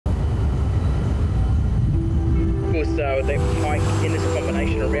know that Pike in this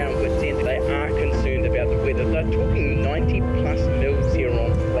combination around Witz End, they are concerned about the weather. They're talking 90 plus mils here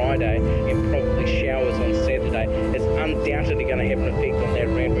on Friday and probably showers on Saturday. It's undoubtedly going to have an effect on that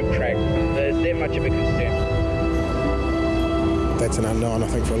Randwick track. Is that much of a concern? That's an unknown, I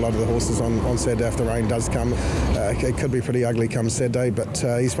think, for a lot of the horses on Saturday if the rain does come. It could be pretty ugly come Saturday, but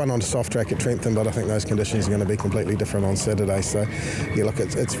he's run on a soft track at Trentham, but I think those conditions are going to be completely different on Saturday. So, yeah, look,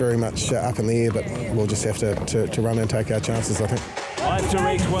 it's very much up in the air, but we'll just have to run and take our chances, I think.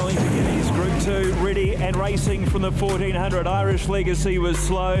 Direct Wellington Guineas Group 2 ready and racing from the 1400. Irish Legacy was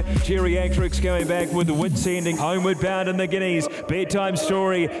slow. Geriatrics going back with the Witz Ending. Homeward bound in the Guineas. Bedtime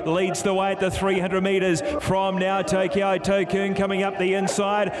Story leads the way at the 300 metres. From now, Tokyo Tokun coming up the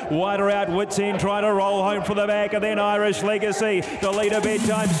inside. Wider out Witz End trying to roll home for the back, and then Irish Legacy. The leader,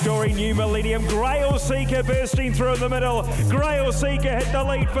 Bedtime Story, New Millennium. Grail Seeker bursting through in the middle. Grail Seeker hit the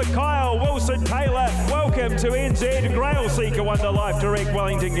lead for Kyle Wilson Taylor. Welcome to NZ. Grail Seeker won the Life Direct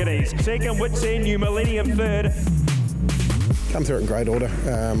Wellington Guineas. Second, Witz End, New Millennium third. Come through it in great order.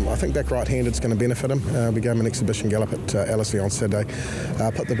 I think back right-handed is going to benefit him. We gave him an exhibition gallop at Ellerslie on Saturday.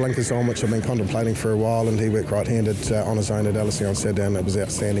 Put the blinkers on, which I've been contemplating for a while, and he worked right-handed on his own at Ellerslie on Saturday, and it was an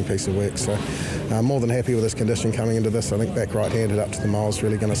outstanding piece of work. So more than happy with his condition coming into this. I think back right-handed up to the mile is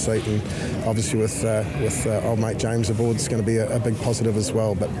really going to suit, and obviously with old mate James aboard, it's going to be a big positive as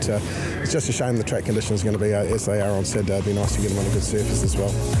well. But it's just a shame the track conditions are going to be as they are on Saturday. It'd be nice to get him on a good surface as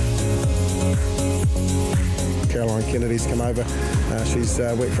well. Caroline Kennedy's come over. She's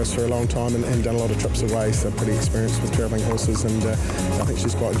worked for us for a long time and done a lot of trips away, so pretty experienced with travelling horses, and I think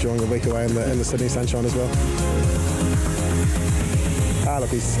she's quite enjoying the week away in the Sydney sunshine as well. Look,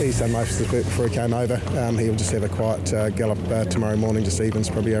 he's done most of his work before he came over. He'll just have a quiet gallop tomorrow morning, just evens,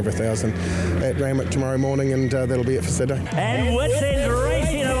 probably over 1,000 at Randwick tomorrow morning, and that'll be it for Saturday. And Witz End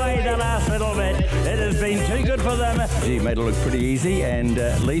racing away the last little bit. It has been too good for them. He made it look pretty easy and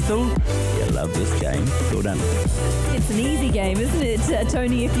lethal. You love this game. Well done. It's an easy game, isn't it,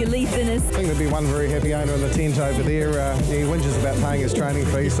 Tony, if you leave Venice? I think there'll be one very happy owner in the tent over there. He whinges about paying his training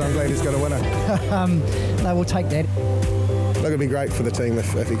fees, so I'm glad he's got a winner. No, we'll take that. Look, it'd be great for the team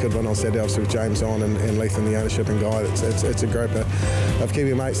if he could win on Saturday, obviously with James on and Leith in the ownership and guide. It's a group of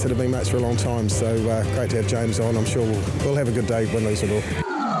Kiwi mates that have been mates for a long time, so great to have James on. I'm sure we'll have a good day, win, lose or draw.